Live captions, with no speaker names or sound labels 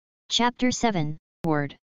Chapter 7,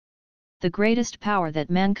 Word. The greatest power that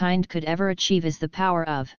mankind could ever achieve is the power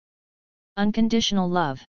of unconditional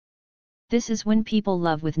love. This is when people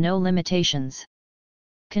love with no limitations,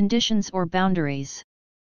 conditions or boundaries.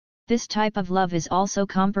 This type of love is also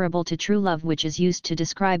comparable to true love, which is used to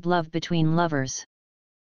describe love between lovers.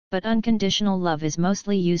 But unconditional love is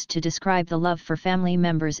mostly used to describe the love for family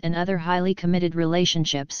members and other highly committed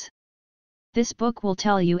relationships. This book will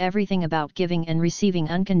tell you everything about giving and receiving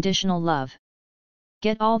unconditional love.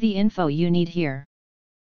 Get all the info you need here.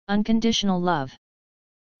 Unconditional love.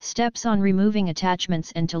 Steps on removing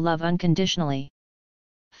attachments and to love unconditionally.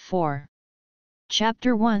 4.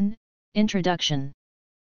 Chapter 1, Introduction.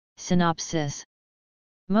 Synopsis.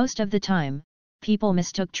 Most of the time, people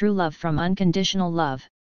mistook true love from unconditional love.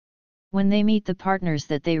 When they meet the partners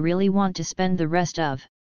that they really want to spend the rest of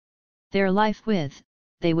their life with,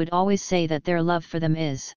 they would always say that their love for them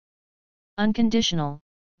is unconditional,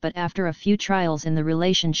 but after a few trials in the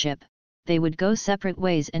relationship, they would go separate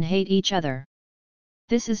ways and hate each other.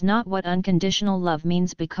 This is not what unconditional love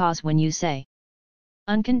means, because when you say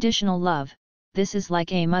unconditional love, this is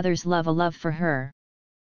like a mother's love, a love for her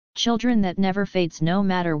children that never fades no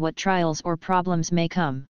matter what trials or problems may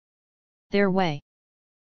come their way.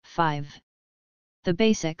 5. The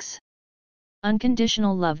basics.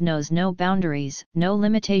 Unconditional love knows no boundaries, no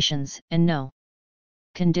limitations, and no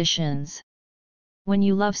conditions. When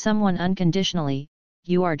you love someone unconditionally,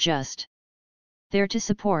 you are just there to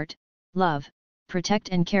support, love, protect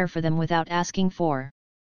and care for them without asking for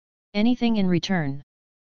anything in return.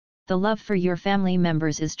 The love for your family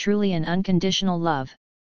members is truly an unconditional love.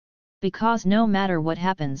 Because no matter what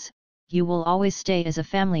happens, you will always stay as a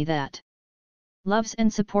family that loves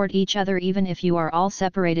and support each other, even if you are all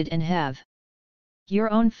separated and have your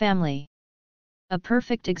own family. A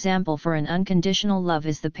perfect example for an unconditional love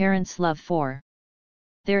is the parents' love for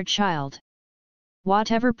their child.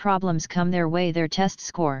 Whatever problems come their way, their test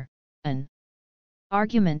score, an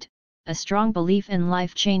argument, a strong belief in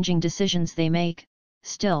life-changing decisions they make,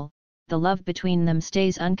 still, the love between them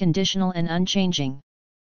stays unconditional and unchanging.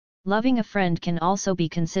 Loving a friend can also be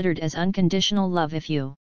considered as unconditional love if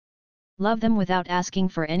you love them without asking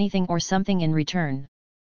for anything or something in return.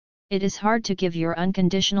 It is hard to give your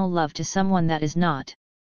unconditional love to someone that is not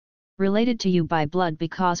related to you by blood,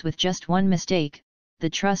 because with just one mistake, the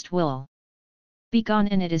trust will be gone,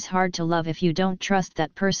 and it is hard to love if you don't trust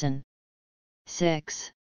that person.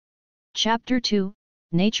 6. Chapter 2,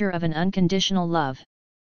 Nature of an Unconditional Love.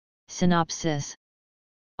 Synopsis.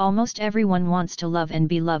 Almost everyone wants to love and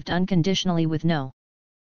be loved unconditionally with no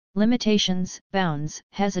limitations, bounds,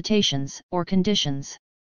 hesitations, or conditions.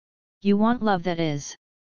 You want love that is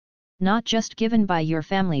not just given by your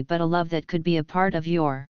family, but a love that could be a part of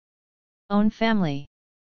your own family.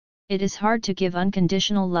 It is hard to give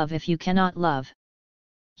unconditional love if you cannot love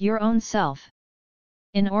your own self.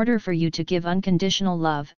 In order for you to give unconditional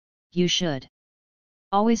love, you should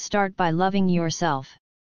always start by loving yourself.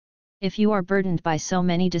 If you are burdened by so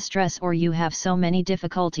many distress or you have so many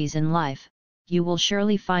difficulties in life, you will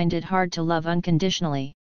surely find it hard to love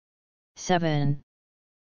unconditionally. 7.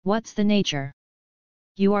 What's the nature?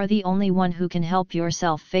 You are the only one who can help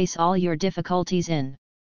yourself face all your difficulties in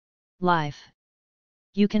life.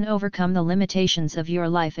 You can overcome the limitations of your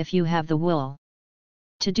life if you have the will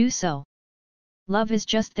to do so. Love is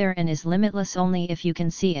just there and is limitless only if you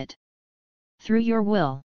can see it through your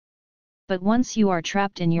will. But once you are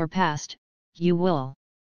trapped in your past, you will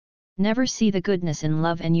never see the goodness in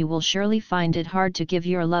love, and you will surely find it hard to give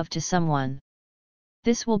your love to someone.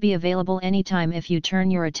 This will be available anytime if you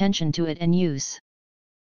turn your attention to it and use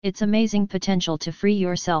its amazing potential to free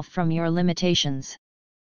yourself from your limitations.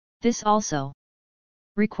 This also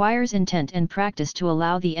requires intent and practice to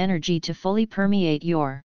allow the energy to fully permeate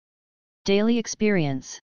your daily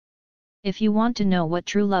experience. If you want to know what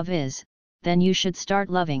true love is, then you should start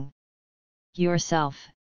loving yourself.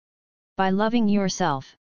 By loving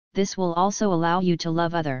yourself, this will also allow you to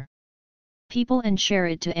love other people and share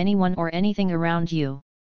it to anyone or anything around you.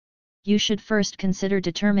 You should first consider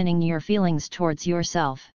determining your feelings towards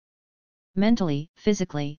yourself. Mentally,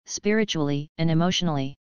 physically, spiritually, and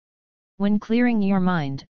emotionally. When clearing your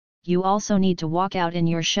mind, you also need to walk out in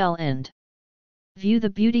your shell and view the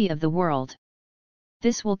beauty of the world.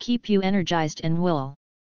 This will keep you energized and will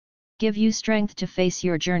give you strength to face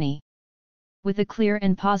your journey. With a clear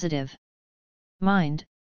and positive mind,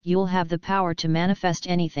 you'll have the power to manifest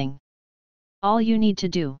anything. All you need to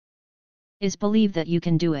do is believe that you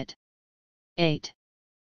can do it. 8.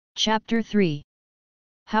 Chapter 3.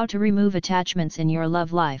 How to remove attachments in your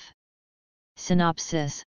love life.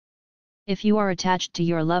 Synopsis. If you are attached to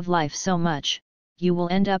your love life so much, you will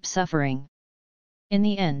end up suffering. In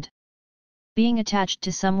the end, being attached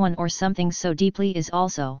to someone or something so deeply is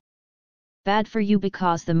also bad for you,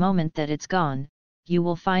 because the moment that it's gone, you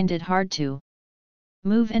will find it hard to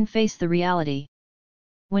move and face the reality.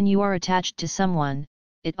 When you are attached to someone,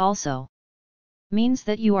 it also means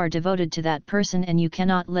that you are devoted to that person and you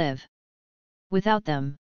cannot live without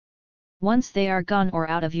them. Once they are gone or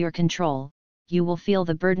out of your control, you will feel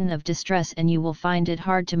the burden of distress and you will find it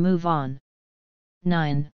hard to move on.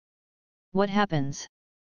 9. What happens?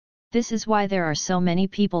 This is why there are so many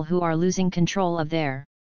people who are losing control of their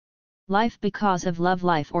life because of love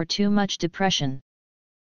life or too much depression.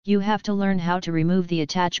 You have to learn how to remove the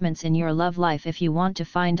attachments in your love life if you want to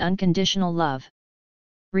find unconditional love.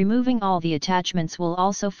 Removing all the attachments will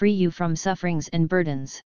also free you from sufferings and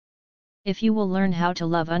burdens. If you will learn how to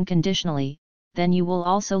love unconditionally, then you will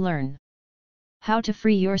also learn how to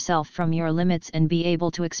free yourself from your limits and be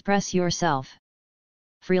able to express yourself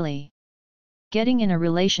freely. Getting in a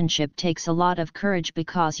relationship takes a lot of courage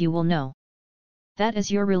because you will know that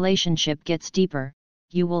as your relationship gets deeper,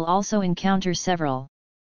 you will also encounter several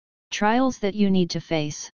trials that you need to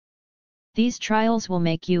face. These trials will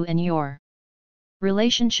make you and your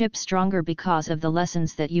relationship stronger because of the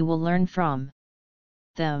lessons that you will learn from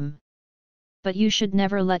them. But you should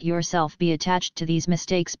never let yourself be attached to these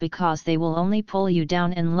mistakes because they will only pull you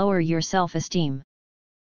down and lower your self-esteem.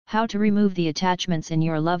 How to remove the attachments in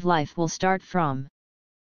your love life will start from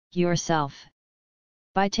yourself.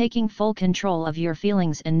 By taking full control of your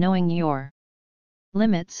feelings and knowing your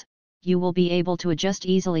limits, you will be able to adjust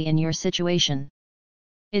easily in your situation.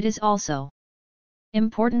 It is also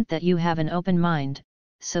important that you have an open mind,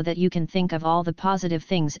 so that you can think of all the positive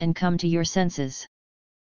things and come to your senses.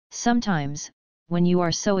 Sometimes, when you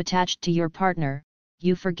are so attached to your partner,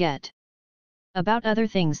 you forget about other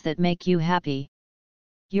things that make you happy.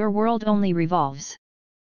 Your world only revolves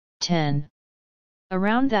 10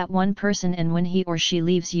 around that one person, and when he or she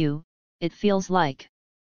leaves you, it feels like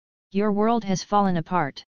your world has fallen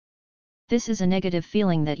apart. This is a negative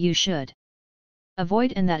feeling that you should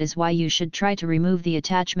avoid, and that is why you should try to remove the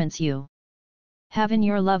attachments you have in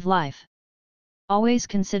your love life. Always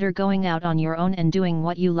consider going out on your own and doing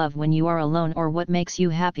what you love when you are alone or what makes you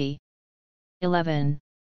happy. 11.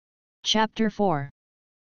 Chapter 4.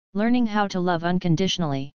 Learning how to love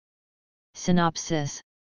unconditionally. Synopsis.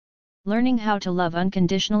 Learning how to love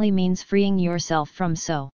unconditionally means freeing yourself from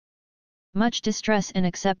so much distress and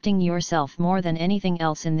accepting yourself more than anything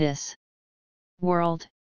else in this world.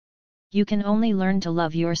 You can only learn to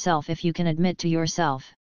love yourself if you can admit to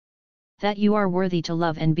yourself that you are worthy to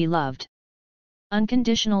love and be loved.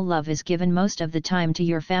 Unconditional love is given most of the time to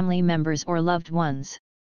your family members or loved ones.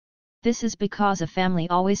 This is because a family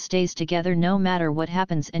always stays together no matter what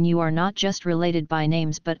happens, and you are not just related by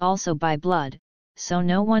names but also by blood, so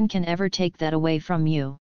no one can ever take that away from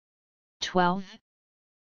you. 12.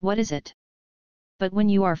 What is it? But when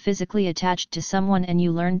you are physically attached to someone and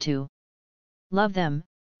you learn to love them,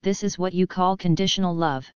 this is what you call conditional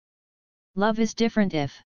love. Love is different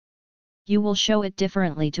if you will show it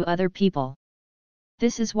differently to other people.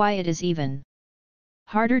 This is why it is even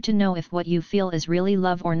harder to know if what you feel is really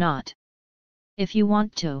love or not. If you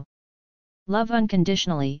want to love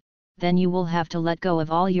unconditionally, then you will have to let go of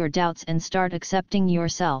all your doubts and start accepting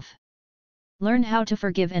yourself. Learn how to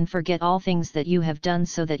forgive and forget all things that you have done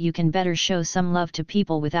so that you can better show some love to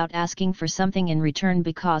people without asking for something in return,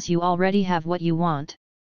 because you already have what you want.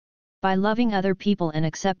 By loving other people and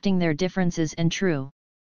accepting their differences and true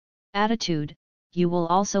attitude, you will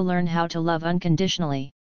also learn how to love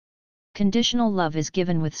unconditionally. Conditional love is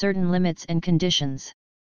given with certain limits and conditions.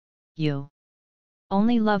 You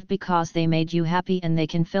only love because they made you happy and they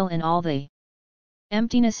can fill in all the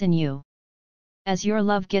emptiness in you. As your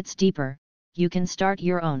love gets deeper, you can start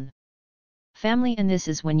your own family, and this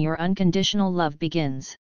is when your unconditional love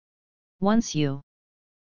begins. Once you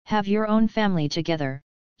have your own family together,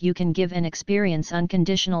 you can give and experience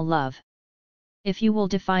unconditional love. If you will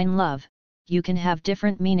define love, you can have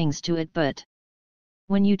different meanings to it, but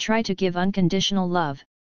when you try to give unconditional love,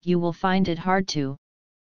 you will find it hard to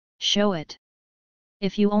show it.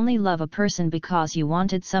 If you only love a person because you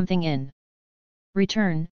wanted something in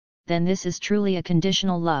return, then this is truly a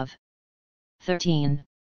conditional love. 13.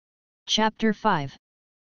 Chapter 5.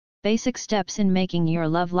 Basic steps in making your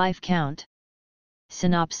love life count.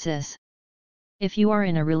 Synopsis. If you are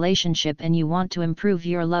in a relationship and you want to improve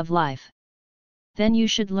your love life, then you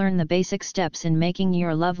should learn the basic steps in making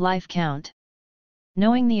your love life count.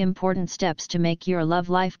 Knowing the important steps to make your love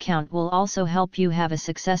life count will also help you have a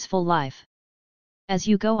successful life. As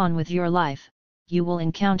you go on with your life, you will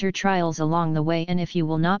encounter trials along the way, and if you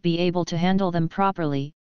will not be able to handle them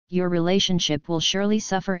properly, your relationship will surely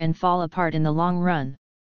suffer and fall apart in the long run.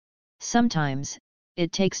 Sometimes,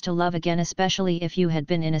 it takes to love again, especially if you had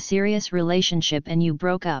been in a serious relationship and you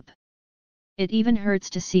broke up. It even hurts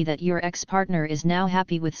to see that your ex-partner is now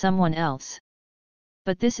happy with someone else.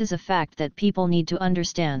 But this is a fact that people need to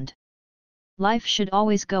understand. Life should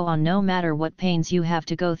always go on no matter what pains you have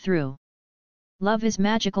to go through. Love is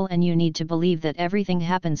magical and you need to believe that everything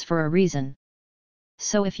happens for a reason.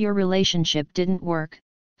 So if your relationship didn't work,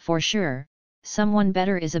 for sure, someone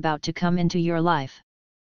better is about to come into your life.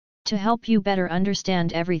 To help you better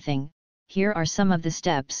understand everything, here are some of the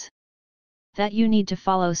steps that you need to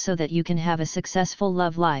follow so that you can have a successful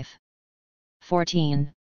love life.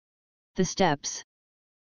 14. The steps.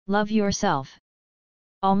 Love yourself.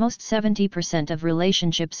 Almost 70% of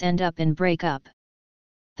relationships end up in breakup.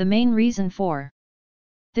 The main reason for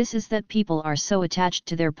this is that people are so attached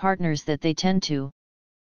to their partners that they tend to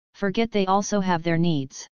forget they also have their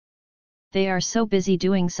needs. They are so busy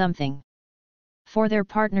doing something for their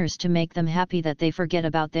partners to make them happy that they forget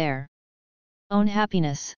about their own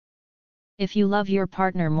happiness. If you love your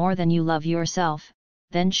partner more than you love yourself,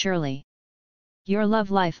 then surely your love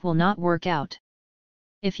life will not work out.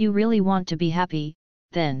 If you really want to be happy,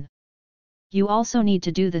 then you also need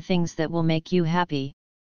to do the things that will make you happy.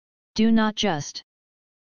 Do not just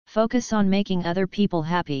focus on making other people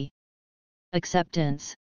happy.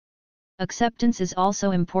 Acceptance. Acceptance is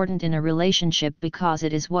also important in a relationship because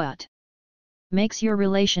it is what makes your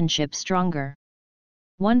relationship stronger.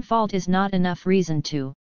 One fault is not enough reason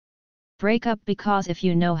to break up, because if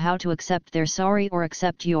you know how to accept their sorry or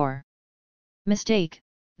accept your mistake,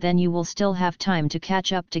 then you will still have time to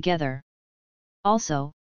catch up together.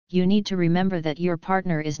 Also, you need to remember that your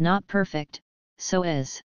partner is not perfect, so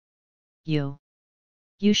as you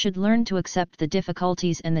should learn to accept the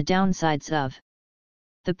difficulties and the downsides of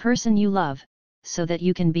the person you love, so that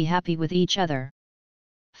you can be happy with each other.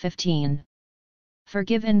 15.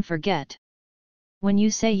 Forgive and forget. When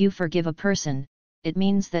you say you forgive a person, it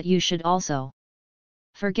means that you should also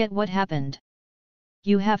forget what happened.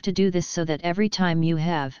 You have to do this so that every time you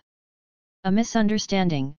have a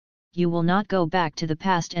misunderstanding, you will not go back to the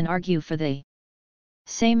past and argue for the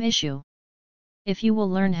same issue. If you will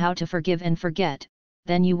learn how to forgive and forget,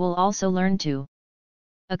 then you will also learn to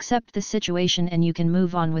accept the situation and you can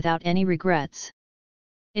move on without any regrets.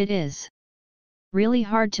 It is really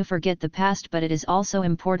hard to forget the past, but it is also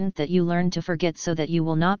important that you learn to forget so that you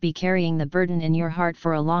will not be carrying the burden in your heart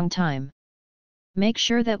for a long time. Make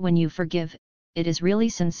sure that when you forgive, it is really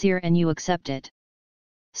sincere and you accept it,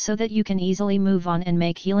 so that you can easily move on and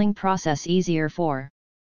make healing process easier for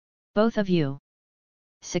both of you.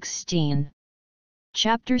 16.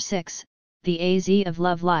 Chapter 6, The AZ of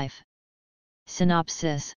Love Life.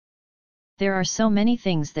 Synopsis. There are so many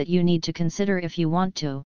things that you need to consider if you want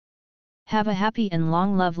to have a happy and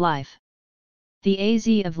long love life. The AZ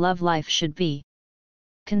of love life should be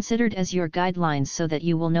considered as your guidelines so that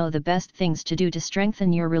you will know the best things to do to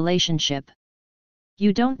strengthen your relationship.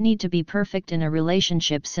 You don't need to be perfect in a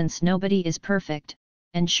relationship since nobody is perfect,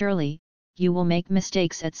 and surely, you will make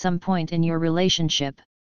mistakes at some point in your relationship.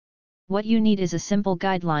 What you need is a simple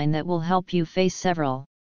guideline that will help you face several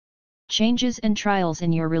changes and trials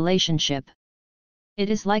in your relationship. It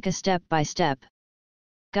is like a step-by-step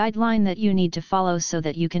guideline that you need to follow so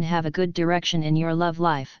that you can have a good direction in your love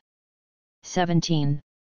life. 17.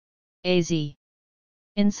 AZ.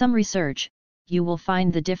 In some research, you will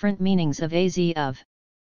find the different meanings of AZ of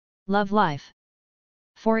love life.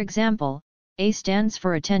 For example, A stands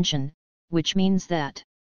for attention, which means that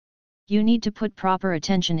you need to put proper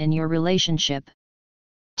attention in your relationship.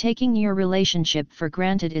 Taking your relationship for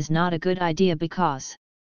granted is not a good idea because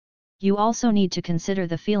you also need to consider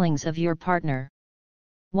the feelings of your partner.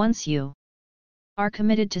 Once you are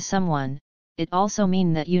committed to someone, it also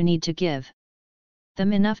means that you need to give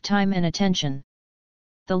them enough time and attention.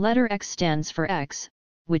 The letter X stands for X,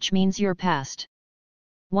 which means your past.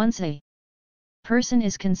 Once a person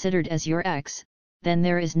is considered as your ex, then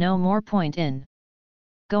there is no more point in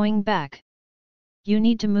going back. You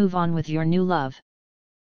need to move on with your new love.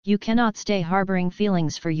 You cannot stay harboring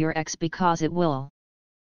feelings for your ex because it will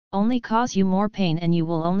only cause you more pain and you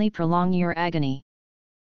will only prolong your agony.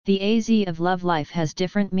 The AZ of love life has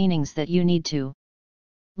different meanings that you need to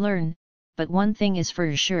learn, but one thing is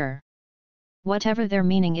for sure. Whatever their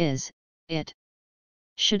meaning is, it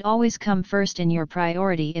should always come first in your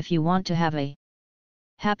priority if you want to have a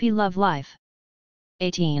happy love life.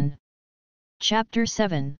 18. Chapter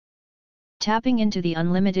 7. Tapping into the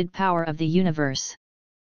unlimited power of the universe.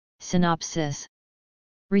 Synopsis.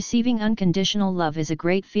 Receiving unconditional love is a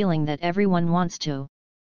great feeling that everyone wants to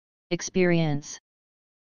experience.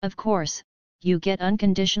 Of course, you get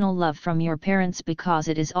unconditional love from your parents because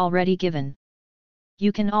it is already given.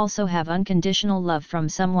 You can also have unconditional love from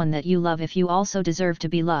someone that you love if you also deserve to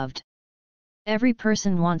be loved. Every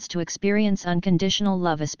person wants to experience unconditional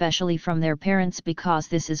love, especially from their parents, because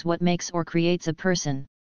this is what makes or creates a person.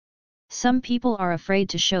 Some people are afraid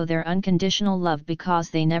to show their unconditional love because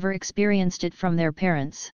they never experienced it from their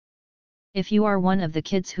parents. If you are one of the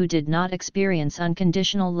kids who did not experience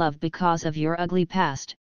unconditional love because of your ugly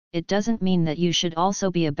past, it doesn't mean that you should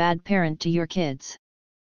also be a bad parent to your kids.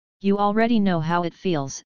 You already know how it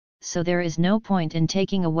feels, so there is no point in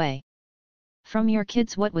taking away from your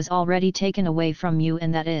kids what was already taken away from you,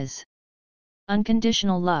 and that is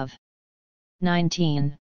unconditional love.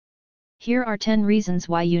 19. Here are 10 reasons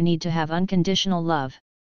why you need to have unconditional love.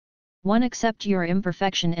 1. Accept your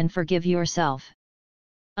imperfection and forgive yourself.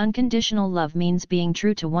 Unconditional love means being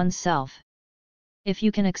true to oneself. If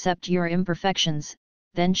you can accept your imperfections,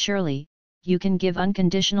 then surely, you can give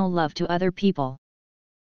unconditional love to other people.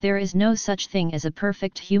 There is no such thing as a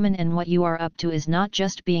perfect human, and what you are up to is not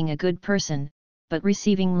just being a good person, but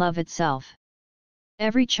receiving love itself.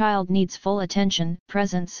 Every child needs full attention,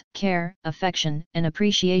 presence, care, affection, and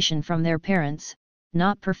appreciation from their parents,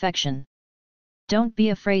 not perfection. Don't be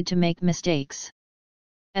afraid to make mistakes.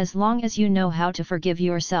 As long as you know how to forgive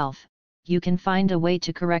yourself, you can find a way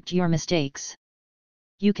to correct your mistakes.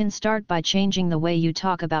 You can start by changing the way you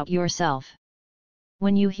talk about yourself.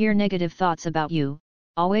 When you hear negative thoughts about you,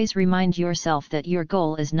 always remind yourself that your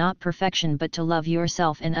goal is not perfection but to love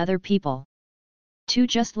yourself and other people. 2.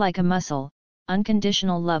 Just like a muscle,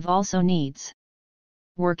 unconditional love also needs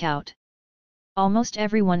workout. Almost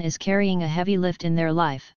everyone is carrying a heavy lift in their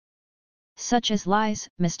life, such as lies,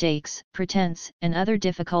 mistakes, pretense, and other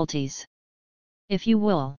difficulties. If you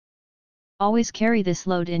will always carry this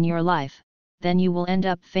load in your life, then you will end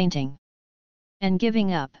up fainting and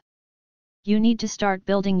giving up. You need to start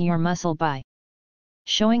building your muscle by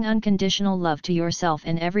showing unconditional love to yourself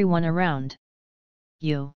and everyone around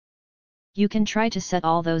you. You can try to set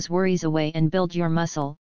all those worries away and build your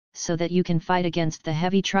muscle, so that you can fight against the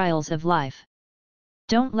heavy trials of life.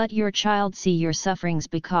 Don't let your child see your sufferings,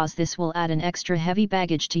 because this will add an extra heavy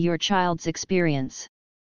baggage to your child's experience.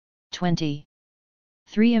 20.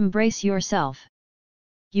 3. Embrace yourself.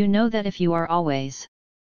 You know that if you are always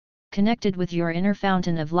connected with your inner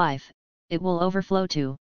fountain of life, it will overflow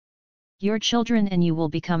to your children, and you will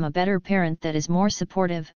become a better parent that is more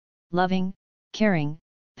supportive, loving, caring,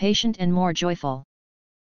 patient, and more joyful.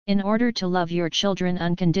 In order to love your children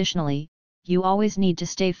unconditionally, you always need to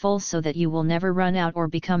stay full so that you will never run out or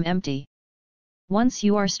become empty. Once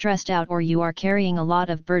you are stressed out or you are carrying a lot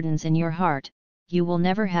of burdens in your heart, you will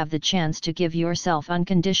never have the chance to give yourself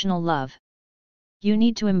unconditional love. You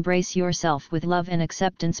need to embrace yourself with love and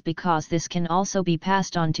acceptance, because this can also be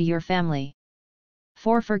passed on to your family.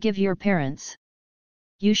 4. Forgive your parents.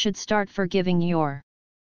 You should start forgiving your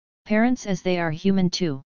parents, as they are human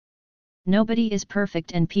too. Nobody is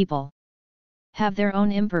perfect, and people have their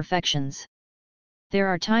own imperfections. There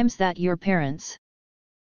are times that your parents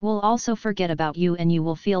will also forget about you, and you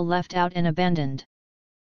will feel left out and abandoned.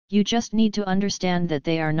 You just need to understand that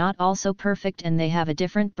they are not also perfect, and they have a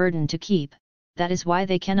different burden to keep. That is why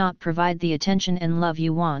they cannot provide the attention and love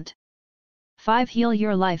you want. 5. Heal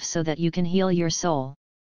your life so that you can heal your soul.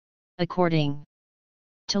 According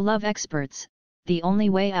to love experts, the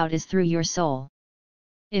only way out is through your soul.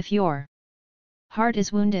 If your heart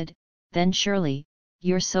is wounded, then surely,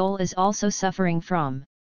 your soul is also suffering from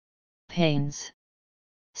pains.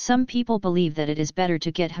 Some people believe that it is better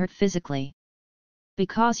to get hurt physically,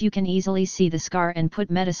 because you can easily see the scar and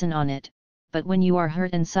put medicine on it, but when you are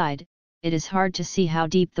hurt inside, it is hard to see how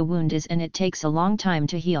deep the wound is, and it takes a long time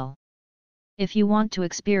to heal. If you want to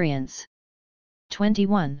experience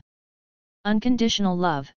 21. Unconditional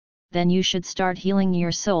love, then you should start healing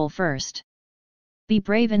your soul first. Be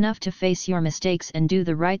brave enough to face your mistakes and do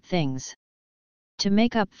the right things to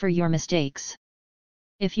make up for your mistakes.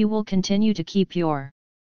 If you will continue to keep your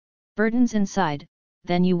burdens inside,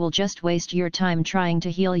 then you will just waste your time trying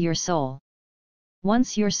to heal your soul.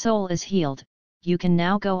 Once your soul is healed, you can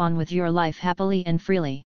now go on with your life happily and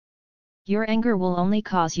freely. Your anger will only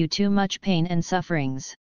cause you too much pain and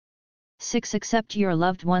sufferings. 6. Accept your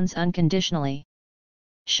loved ones unconditionally.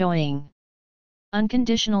 Showing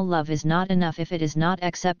unconditional love is not enough if it is not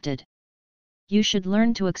accepted. You should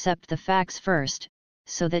learn to accept the facts first,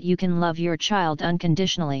 so that you can love your child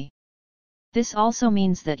unconditionally. This also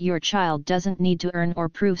means that your child doesn't need to earn or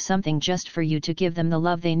prove something just for you to give them the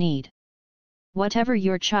love they need. Whatever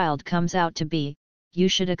your child comes out to be, you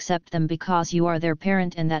should accept them because you are their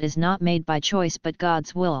parent, and that is not made by choice but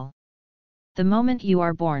God's will. The moment you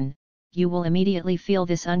are born, you will immediately feel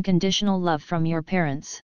this unconditional love from your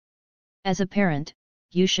parents. As a parent,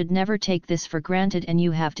 you should never take this for granted, and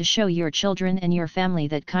you have to show your children and your family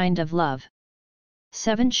that kind of love.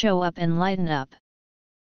 7. Show up and lighten up.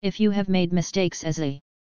 If you have made mistakes as a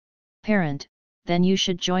parent, then you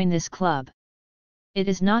should join this club. It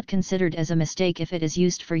is not considered as a mistake if it is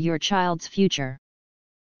used for your child's future.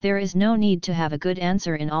 There is no need to have a good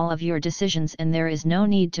answer in all of your decisions, and there is no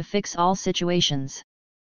need to fix all situations.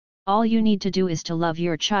 All you need to do is to love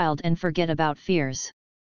your child and forget about fears.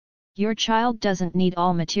 Your child doesn't need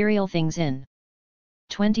all material things in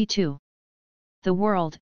 22. The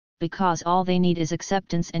world, because all they need is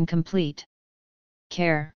acceptance and complete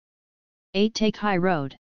care. 8. Take high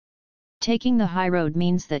road. Taking the high road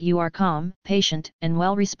means that you are calm, patient, and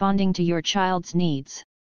well responding to your child's needs.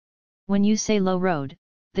 When you say low road,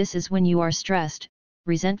 this is when you are stressed,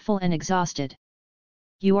 resentful, and exhausted.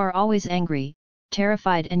 You are always angry,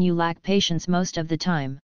 terrified, and you lack patience most of the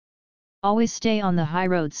time. Always stay on the high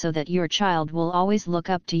road so that your child will always look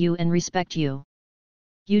up to you and respect you.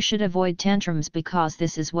 You should avoid tantrums because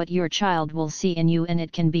this is what your child will see in you, and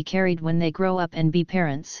it can be carried when they grow up and be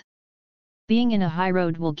parents. Being in a high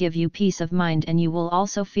road will give you peace of mind, and you will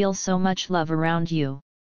also feel so much love around you.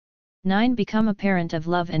 9. Become a parent of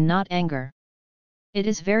love and not anger. It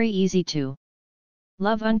is very easy to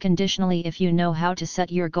love unconditionally if you know how to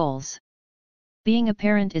set your goals. Being a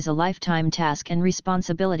parent is a lifetime task and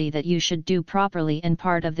responsibility that you should do properly, and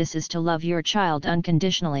part of this is to love your child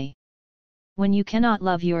unconditionally. When you cannot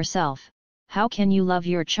love yourself, how can you love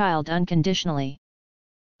your child unconditionally?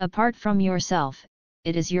 Apart from yourself,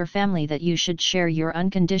 it is your family that you should share your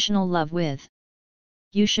unconditional love with.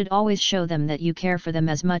 You should always show them that you care for them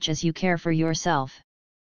as much as you care for yourself.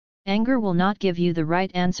 Anger will not give you the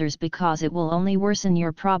right answers because it will only worsen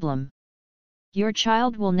your problem. Your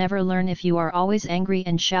child will never learn if you are always angry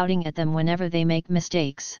and shouting at them whenever they make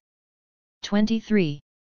mistakes. 23.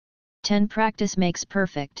 10. Practice makes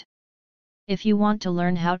perfect. If you want to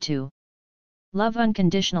learn how to love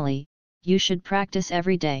unconditionally, you should practice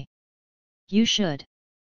every day. You should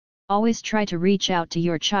always try to reach out to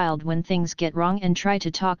your child when things get wrong and try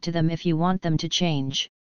to talk to them if you want them to change.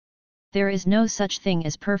 There is no such thing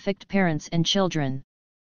as perfect parents and children.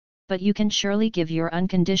 But you can surely give your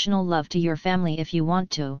unconditional love to your family if you want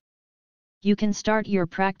to. You can start your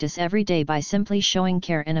practice every day by simply showing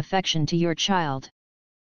care and affection to your child.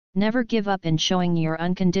 Never give up in showing your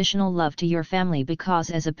unconditional love to your family because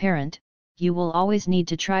as a parent, you will always need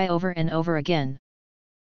to try over and over again.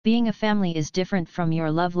 Being a family is different from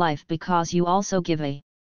your love life because you also give a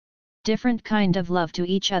different kind of love to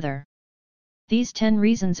each other. These 10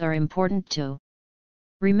 reasons are important to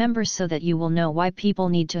remember so that you will know why people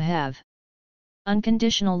need to have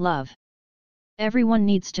unconditional love. Everyone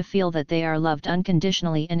needs to feel that they are loved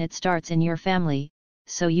unconditionally, and it starts in your family,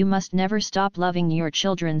 so you must never stop loving your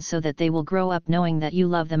children so that they will grow up knowing that you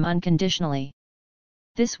love them unconditionally.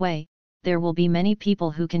 This way, there will be many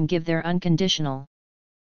people who can give their unconditional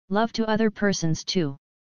love to other persons too.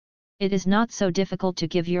 It is not so difficult to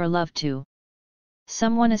give your love to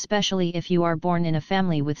someone, especially if you are born in a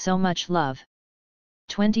family with so much love.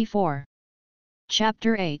 24.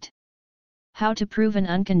 Chapter 8. How to prove an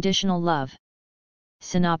unconditional love.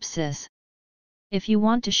 Synopsis. If you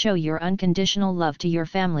want to show your unconditional love to your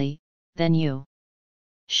family, then you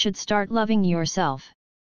should start loving yourself.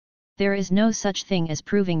 There is no such thing as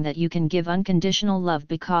proving that you can give unconditional love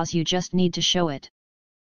because you just need to show it.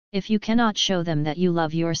 If you cannot show them that you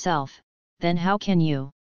love yourself, then how can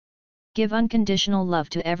you give unconditional love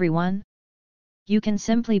to everyone? You can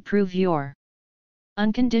simply prove your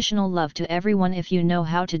unconditional love to everyone if you know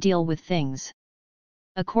how to deal with things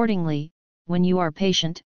accordingly, when you are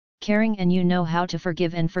patient, caring, and you know how to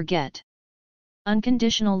forgive and forget.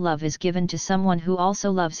 Unconditional love is given to someone who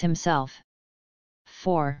also loves himself.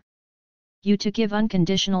 4. You to give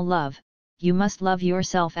unconditional love, you must love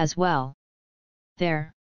yourself as well.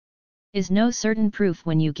 There is no certain proof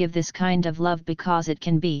when you give this kind of love because it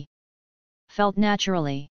can be felt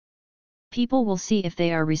naturally. People will see if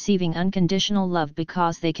they are receiving unconditional love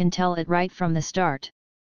because they can tell it right from the start.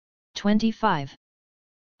 25.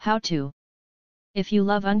 How to. If you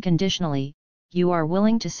love unconditionally, you are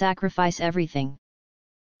willing to sacrifice everything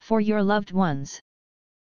for your loved ones.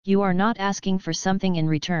 You are not asking for something in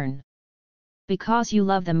return because you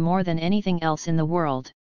love them more than anything else in the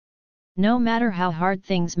world. No matter how hard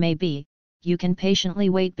things may be, you can patiently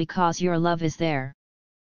wait because your love is there.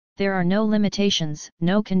 There are no limitations,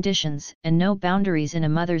 no conditions, and no boundaries in a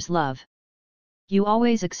mother's love. You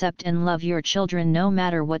always accept and love your children no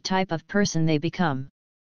matter what type of person they become.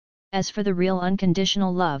 As for the real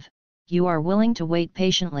unconditional love, you are willing to wait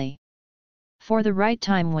patiently for the right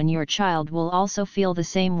time when your child will also feel the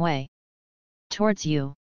same way towards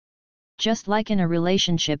you. Just like in a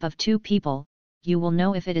relationship of two people, you will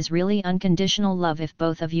know if it is really unconditional love if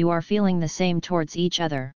both of you are feeling the same towards each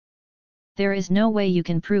other. There is no way you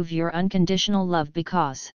can prove your unconditional love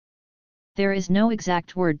because there is no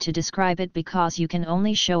exact word to describe it because you can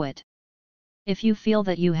only show it. If you feel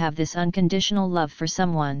that you have this unconditional love for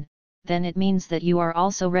someone, then it means that you are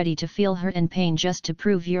also ready to feel hurt and pain just to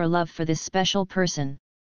prove your love for this special person.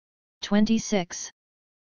 26.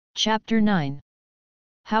 Chapter 9.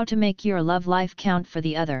 How to make your love life count for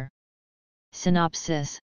the other.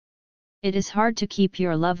 Synopsis. It is hard to keep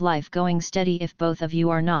your love life going steady if both of you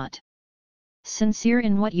are not sincere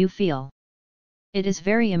in what you feel. It is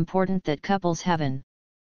very important that couples have an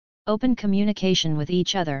open communication with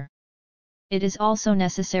each other. It is also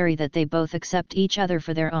necessary that they both accept each other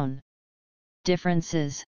for their own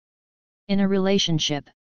differences. In a relationship,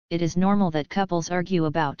 it is normal that couples argue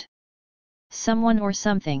about someone or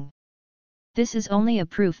something. This is only a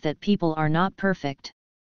proof that people are not perfect.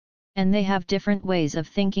 And they have different ways of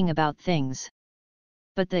thinking about things.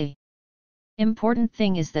 But the important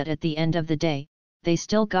thing is that at the end of the day, they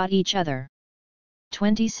still got each other.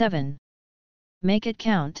 27. Make it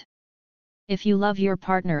count. If you love your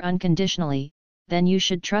partner unconditionally, then you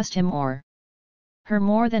should trust him or her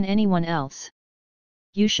more than anyone else.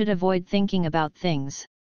 You should avoid thinking about things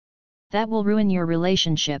that will ruin your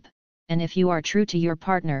relationship, and if you are true to your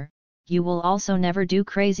partner, you will also never do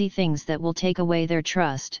crazy things that will take away their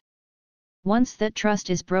trust. Once that trust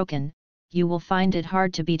is broken, you will find it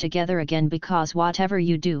hard to be together again because whatever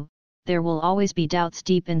you do, there will always be doubts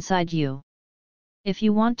deep inside you. If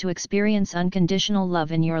you want to experience unconditional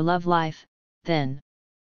love in your love life, then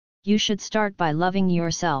you should start by loving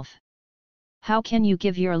yourself. How can you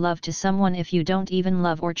give your love to someone if you don't even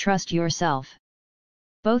love or trust yourself?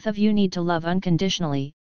 Both of you need to love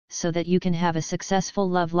unconditionally, so that you can have a successful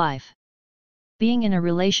love life. Being in a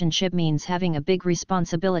relationship means having a big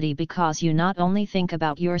responsibility because you not only think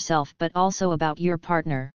about yourself but also about your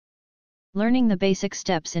partner. Learning the basic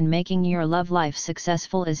steps in making your love life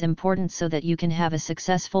successful is important so that you can have a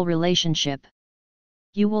successful relationship.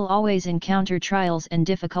 You will always encounter trials and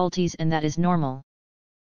difficulties, and that is normal.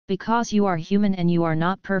 Because you are human and you are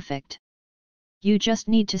not perfect. You just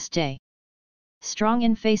need to stay strong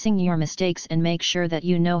in facing your mistakes and make sure that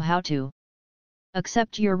you know how to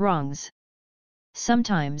accept your wrongs.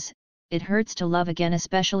 Sometimes, it hurts to love again,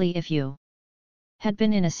 especially if you had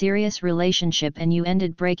been in a serious relationship and you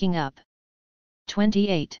ended breaking up.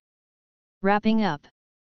 28. Wrapping up.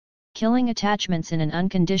 Killing attachments in an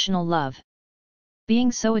unconditional love.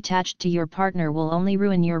 Being so attached to your partner will only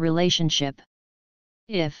ruin your relationship.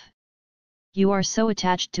 If you are so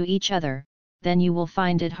attached to each other, then you will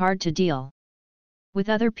find it hard to deal with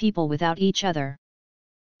other people without each other.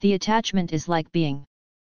 The attachment is like being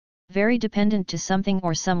very dependent to something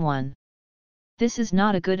or someone. This is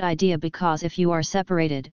not a good idea because if you are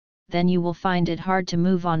separated, then you will find it hard to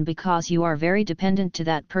move on because you are very dependent to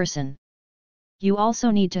that person. You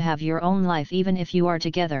also need to have your own life even if you are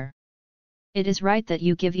together. It is right that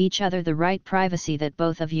you give each other the right privacy that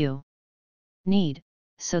both of you need,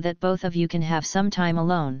 so that both of you can have some time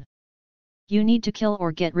alone. You need to kill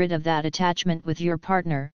or get rid of that attachment with your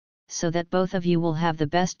partner, so that both of you will have the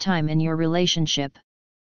best time in your relationship.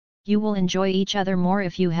 You will enjoy each other more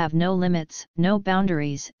if you have no limits, no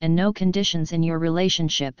boundaries, and no conditions in your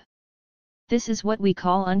relationship. This is what we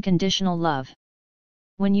call unconditional love.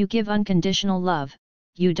 When you give unconditional love,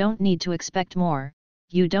 you don't need to expect more,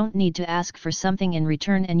 you don't need to ask for something in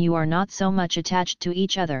return, and you are not so much attached to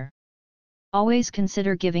each other. Always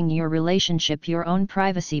consider giving your relationship your own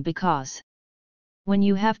privacy because when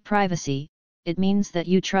you have privacy, it means that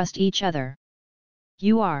you trust each other.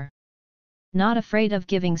 You are not afraid of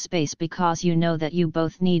giving space because you know that you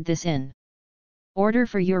both need this in order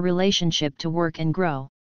for your relationship to work and grow.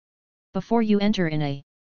 Before you enter in a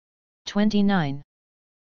 29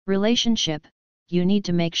 relationship, you need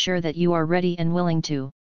to make sure that you are ready and willing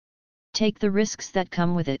to take the risks that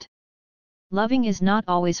come with it. Loving is not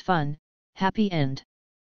always fun, happy and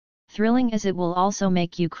thrilling, as it will also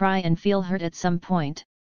make you cry and feel hurt at some point.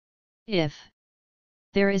 If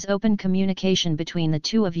there is open communication between the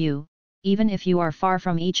two of you, even if you are far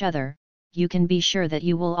from each other, you can be sure that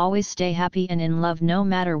you will always stay happy and in love no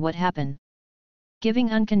matter what happen.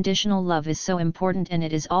 Giving unconditional love is so important, and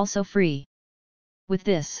it is also free. With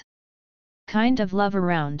this kind of love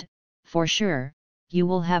around, for sure, you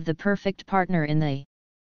will have the perfect partner in the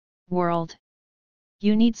world.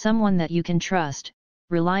 You need someone that you can trust,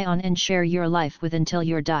 rely on and share your life with until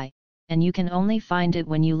you die, and you can only find it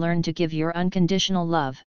when you learn to give your unconditional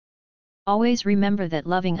love. Always remember that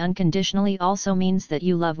loving unconditionally also means that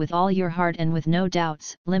you love with all your heart and with no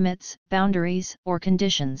doubts, limits, boundaries, or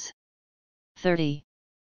conditions. 30.